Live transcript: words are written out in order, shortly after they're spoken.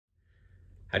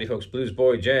Howdy folks,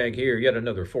 Bluesboyjag here, yet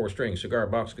another 4-string cigar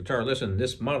box guitar. Listen,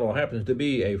 this model happens to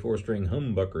be a 4-string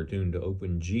humbucker tuned to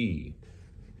open G.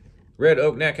 Red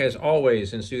oak neck has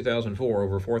always, since 2004,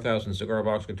 over 4,000 cigar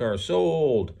box guitars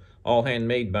sold. All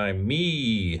handmade by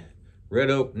me. Red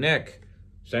oak neck,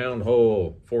 sound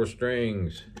hole, 4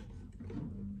 strings,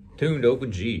 tuned to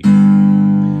open G.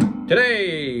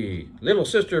 Today, Little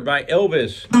Sister by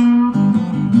Elvis.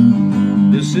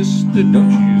 Little sister,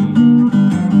 don't you?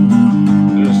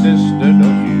 Little sister,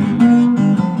 don't you?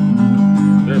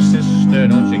 Little sister,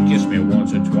 don't you kiss me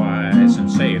once or twice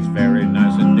and say it's very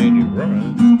nice and then you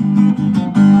run.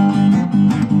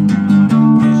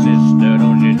 Little sister,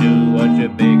 don't you do what your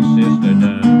big sister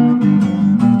done.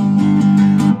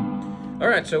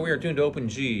 Alright, so we are tuned to open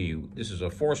G. This is a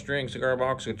 4-string cigar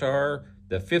box guitar,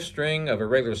 the 5th string of a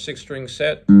regular 6-string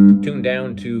set, tuned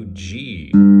down to G.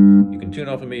 You can tune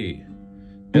off of me.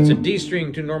 It's a D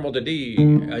string tuned normal to D,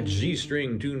 a G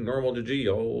string tuned normal to G.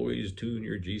 Always tune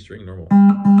your G string normal.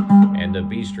 And a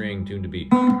B string tuned to B.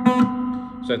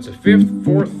 So that's a 5th,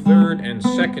 4th, 3rd, and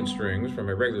 2nd strings from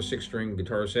a regular 6-string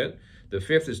guitar set. The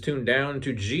 5th is tuned down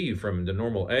to G from the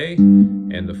normal A,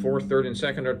 and the 4th, 3rd, and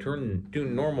 2nd are tuned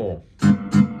normal.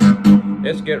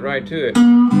 Let's get right to it.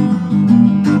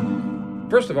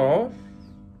 First of all,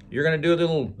 you're going to do a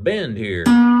little bend here.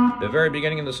 The very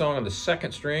beginning of the song on the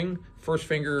 2nd string, 1st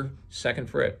finger, 2nd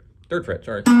fret, 3rd fret,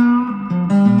 sorry.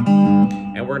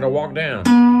 And we're going to walk down.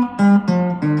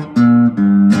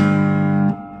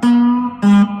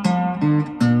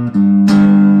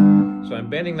 So I'm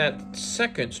bending that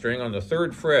 2nd string on the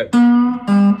 3rd fret,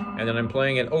 and then I'm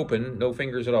playing it open, no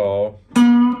fingers at all.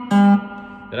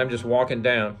 Then I'm just walking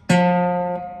down.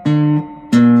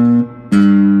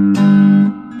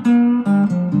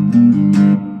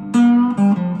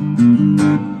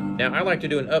 Now, I like to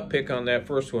do an up pick on that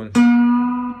first one,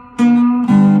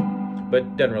 but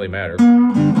it doesn't really matter.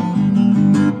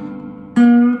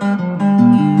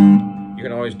 You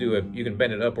can always do it, you can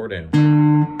bend it up or down.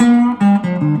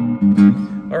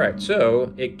 Alright,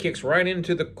 so it kicks right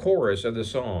into the chorus of the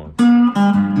song.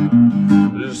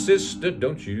 Little sister,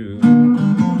 don't you?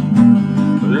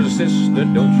 Little sister,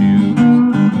 don't you?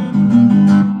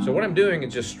 So what I'm doing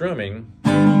is just strumming.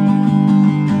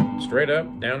 Straight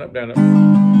up, down, up, down, up.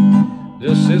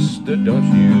 Little sister, don't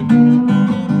you?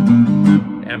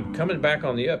 I'm coming back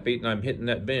on the upbeat and I'm hitting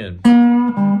that bend.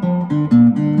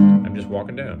 I'm just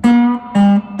walking down.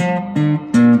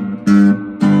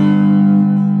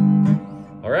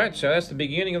 Alright, so that's the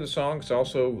beginning of the song. It's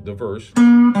also the verse.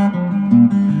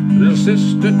 Little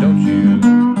sister, don't you?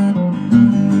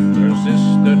 Little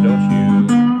sister, don't you?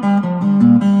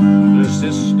 Little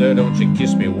sister, don't you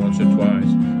kiss me once or twice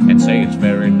and say it's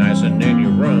very nice and then you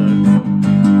run.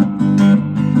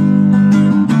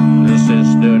 Little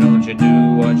sister, don't you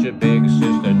do what your big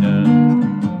sister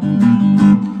done.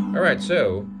 Alright,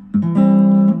 so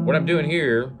what I'm doing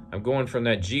here, I'm going from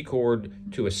that G chord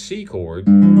to a C chord,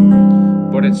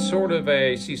 but it's sort of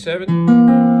a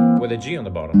C7 with a G on the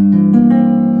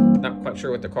bottom. Not quite sure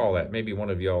what to call that. Maybe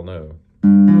one of y'all know.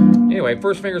 Anyway,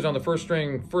 1st finger's on the 1st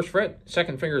string, 1st fret.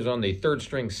 2nd finger's on the 3rd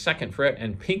string, 2nd fret.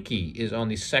 And pinky is on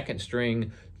the 2nd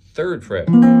string, 3rd fret.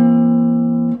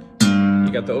 You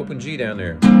got the open G down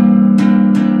there.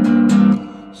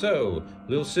 So,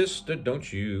 little sister,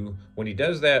 don't you? When he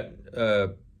does that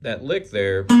that lick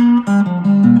there,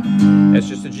 that's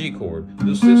just a G chord.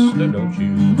 Little sister, don't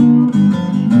you?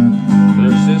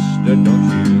 Little sister, don't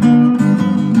you?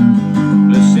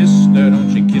 Little sister, don't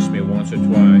you kiss me once or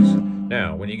twice?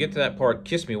 Now, when you get to that part,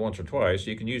 kiss me once or twice,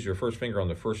 you can use your 1st finger on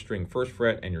the 1st string, 1st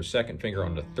fret, and your 2nd finger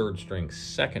on the 3rd string,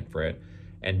 2nd fret,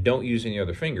 and don't use any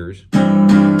other fingers.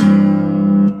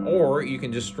 Or you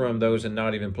can just strum those and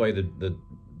not even play the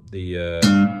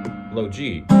low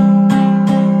G.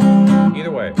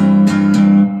 Either way.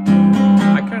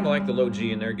 I kind of like the low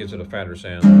G in there, it gives it a fatter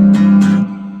sound.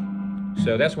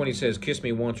 So that's when he says, kiss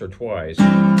me once or twice.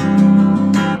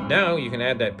 Now you can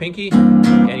add that pinky,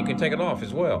 and you can take it off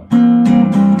as well.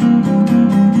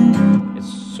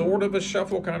 It's sort of a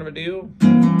shuffle kind of a deal.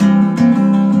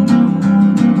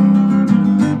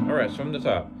 Alright, so from the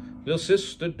top. Little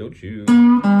sister, don't you?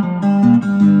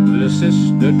 Little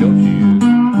sister, don't you?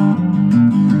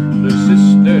 Little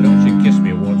sister, don't you kiss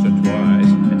me once or twice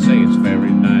and say it's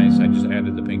very nice. I just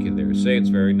added the pinky there. Say it's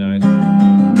very nice.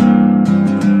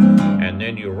 And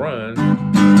then you run.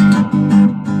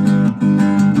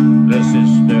 Little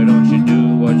sister, don't you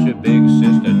do what your big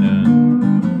sister done.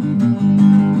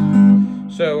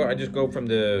 So I just go from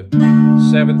the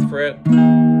 7th fret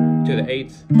to the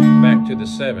 8th, back to the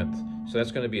 7th. So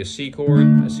that's going to be a C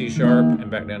chord, a C sharp, and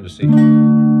back down to C.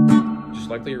 Just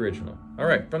like the original. All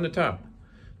right, from the top.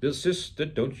 Little sister,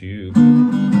 don't you?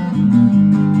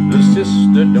 Little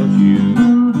sister, don't you?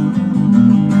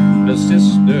 Little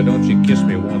sister, don't you kiss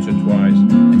me once or twice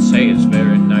and say it's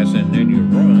very nice and then you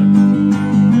run.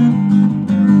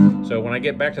 So when I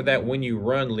get back to that when you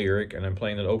run lyric and I'm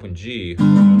playing an open G,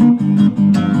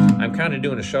 I'm kind of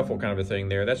doing a shuffle kind of a thing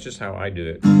there. That's just how I do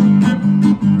it.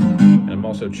 And I'm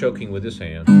also choking with this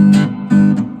hand.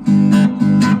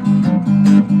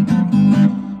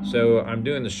 So I'm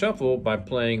doing the shuffle by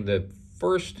playing the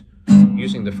first,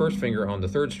 using the first finger on the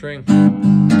third string.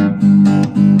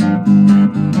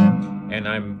 And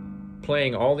I'm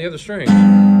playing all the other strings.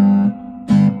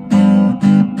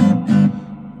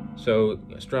 So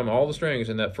strum all the strings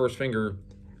in that first finger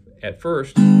at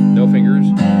first, no fingers,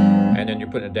 and then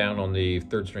you're putting it down on the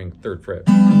third string, third fret.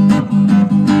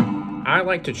 I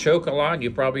like to choke a lot.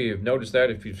 You probably have noticed that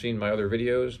if you've seen my other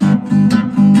videos.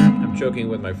 I'm choking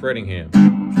with my fretting hand.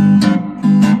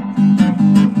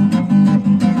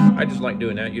 I just like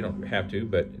doing that. You don't have to,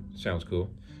 but it sounds cool.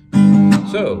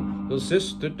 So, little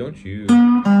sister, don't you?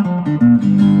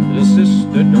 Little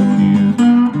sister, don't you?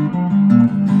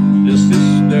 Little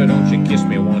sister, don't you kiss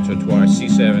me once or twice,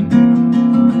 C7,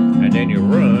 and then you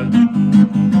run.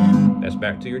 That's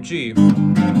back to your G.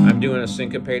 I'm doing a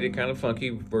syncopated kind of funky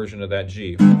version of that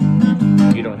G.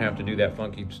 You don't have to do that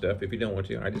funky stuff if you don't want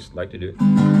to. I just like to do it.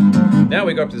 Now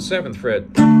we go up to the 7th fret.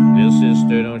 Little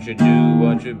sister, don't you do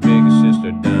what your big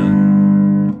sister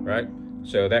done. Right?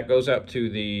 So that goes up to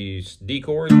the D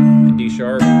chord, the D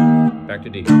sharp, back to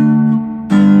D.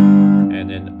 And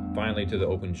then finally to the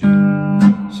open G.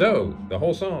 So, the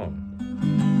whole song.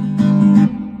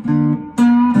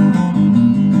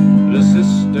 Little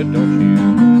sister, don't you?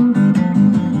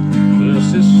 Little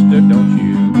sister, don't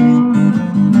you?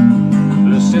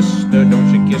 Little sister,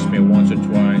 don't you kiss me once or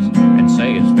twice and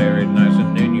say it's very nice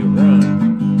and then you run.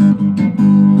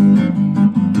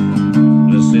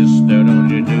 Little sister, don't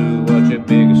you do what your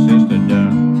big sister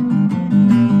done.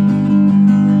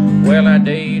 Well, I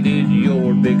dated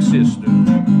your big sister.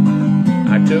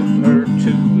 I took her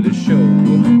to the show.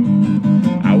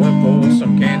 I went for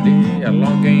some candy,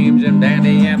 long games and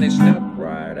dandy, and they snuck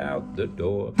right out the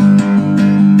door.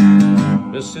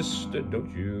 Little sister, don't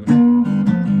you?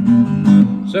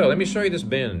 So let me show you this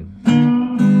bend.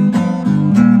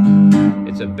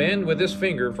 It's a bend with this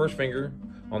finger, first finger,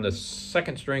 on the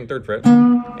 2nd string, 3rd fret,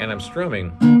 and I'm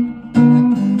strumming.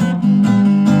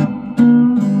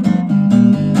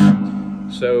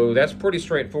 So that's pretty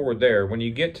straightforward there. When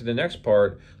you get to the next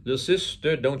part, little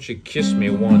sister, don't you kiss me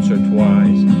once or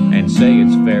twice and say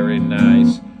it's very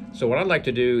nice. So what I'd like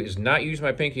to do is not use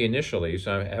my pinky initially.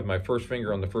 So I have my first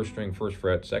finger on the 1st string, 1st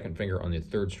fret, 2nd finger on the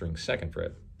 3rd string, 2nd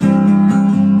fret.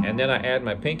 And then I add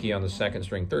my pinky on the 2nd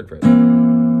string, 3rd fret.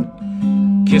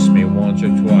 Kiss me once or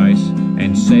twice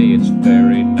and say it's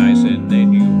very nice and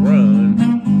then you run.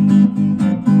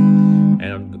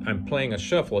 And I'm playing a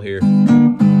shuffle here.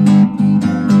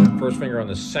 First finger on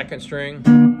the 2nd string,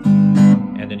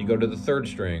 and then you go to the 3rd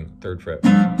string, 3rd fret.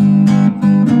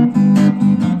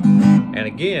 And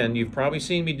again, you've probably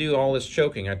seen me do all this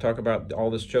choking. I talk about all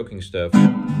this choking stuff. You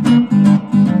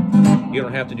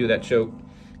don't have to do that choke.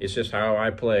 It's just how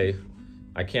I play.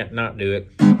 I can't not do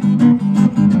it.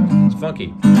 It's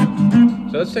funky.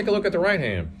 So let's take a look at the right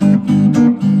hand.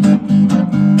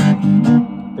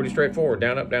 Pretty straightforward,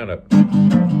 down, up, down, up.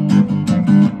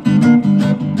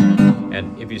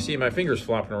 And if you see my fingers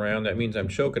flopping around, that means I'm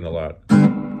choking a lot.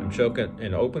 I'm choking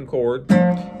an open chord,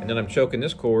 and then I'm choking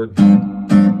this chord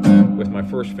with my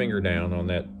first finger down on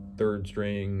that 3rd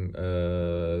string,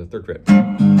 3rd fret.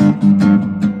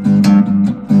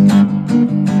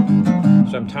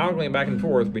 So I'm toggling back and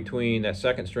forth between that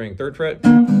 2nd string, 3rd fret,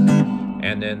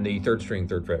 and then the 3rd string,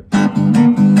 3rd fret.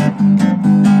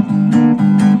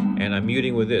 And I'm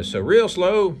muting with this. So real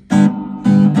slow.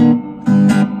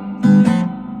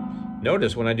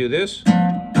 Notice when I do this,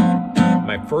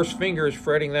 my first finger is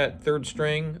fretting that 3rd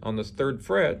string on the 3rd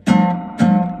fret,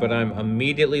 but I'm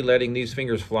immediately letting these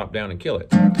fingers flop down and kill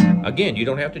it. Again, you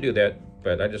don't have to do that,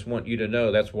 but I just want you to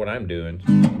know that's what I'm doing,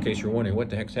 in case you're wondering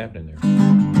what the heck's happening there.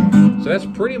 So that's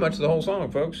pretty much the whole song,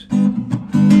 folks.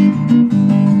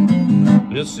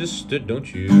 Little sister,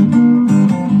 don't you?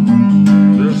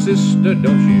 Little sister,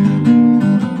 don't you?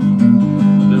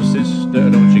 Little sister,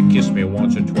 don't you kiss me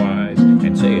once or twice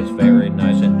and say it's very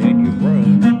nice and then you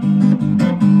run.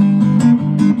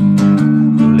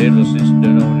 Little sister,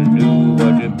 don't you do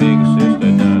what your big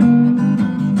sister done.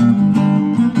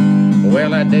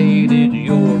 Well, I dated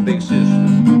your big sister.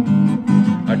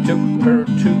 I took her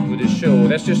to the show.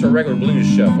 That's just a regular blues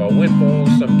shuffle. I went for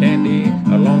some candy,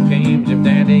 along came Jim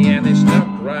Dandy, and they snuck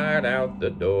right out the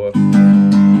door.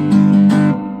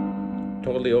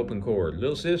 totally open chord.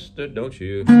 Little sister, don't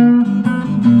you?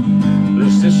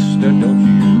 Little sister, don't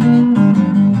you?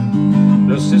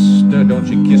 Little sister, don't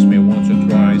you kiss me once or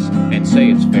twice and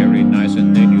say it's very nice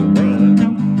and then you run.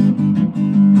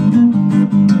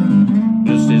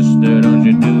 Little sister, don't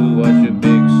you do what your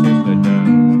big sister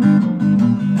done.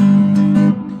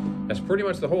 That's pretty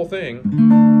much the whole thing.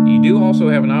 You do also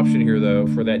have an option here though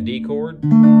for that D chord.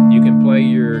 You can play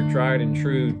your tried and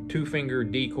true 2-finger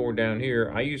D chord down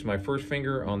here. I use my first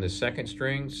finger on the second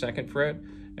string, 2nd fret,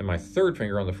 and my third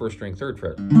finger on the first string, 3rd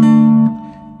fret.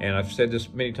 And I've said this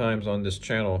many times on this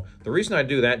channel. The reason I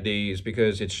do that D is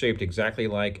because it's shaped exactly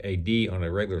like a D on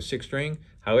a regular 6th string.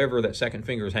 However, that second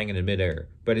finger is hanging in midair,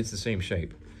 but it's the same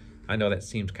shape. I know that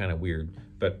seems kind of weird,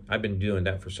 but I've been doing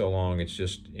that for so long, it's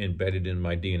just embedded in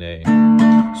my DNA.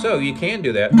 So you can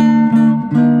do that.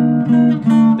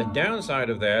 The downside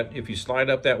of that, if you slide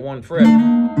up that 1 fret,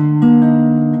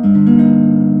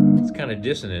 it's kind of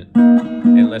dissonant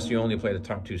unless you only play the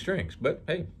top 2 strings. But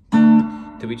hey,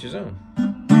 to each his own.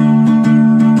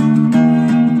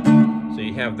 So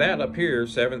you have that up here,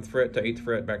 7th fret to 8th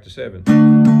fret back to 7.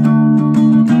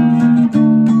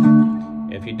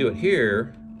 And if you do it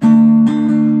here,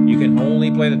 you can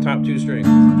only play the top 2 strings.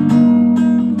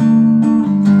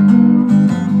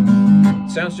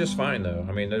 Sounds just fine though.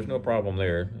 I mean, there's no problem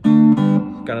there.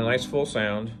 It's got a nice full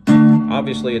sound.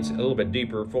 Obviously, it's a little bit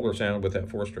deeper, fuller sound with that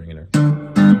 4th string in there.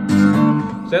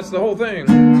 So that's the whole thing.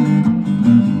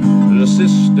 Little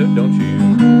sister, don't you?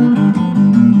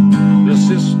 Little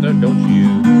sister, don't you?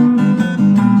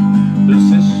 Little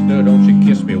sister, don't you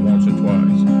kiss me once or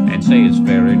twice and say it's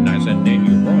very nice and then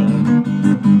you run.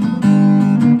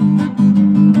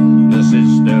 Little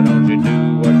sister, don't you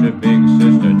do what your big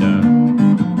sister done.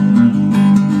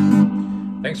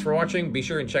 Thanks for watching. Be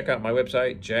sure and check out my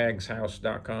website,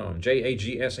 jagshouse.com.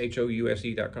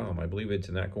 JAGSHOUSE.com. I believe it's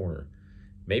in that corner.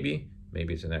 Maybe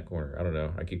it's in that corner. I don't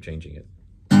know. I keep changing it.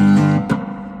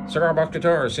 Cigar box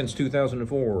guitars since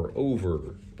 2004.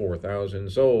 Over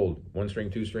 4,000 sold. 1 string,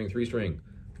 2 string, 3 string,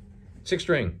 6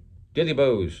 string, dilly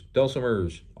bows,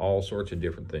 dulcimers, all sorts of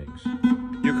different things.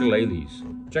 Ukuleles.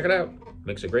 Check it out.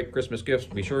 Makes a great Christmas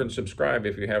gift. Be sure and subscribe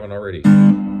if you haven't already.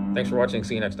 Thanks for watching.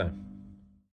 See you next time.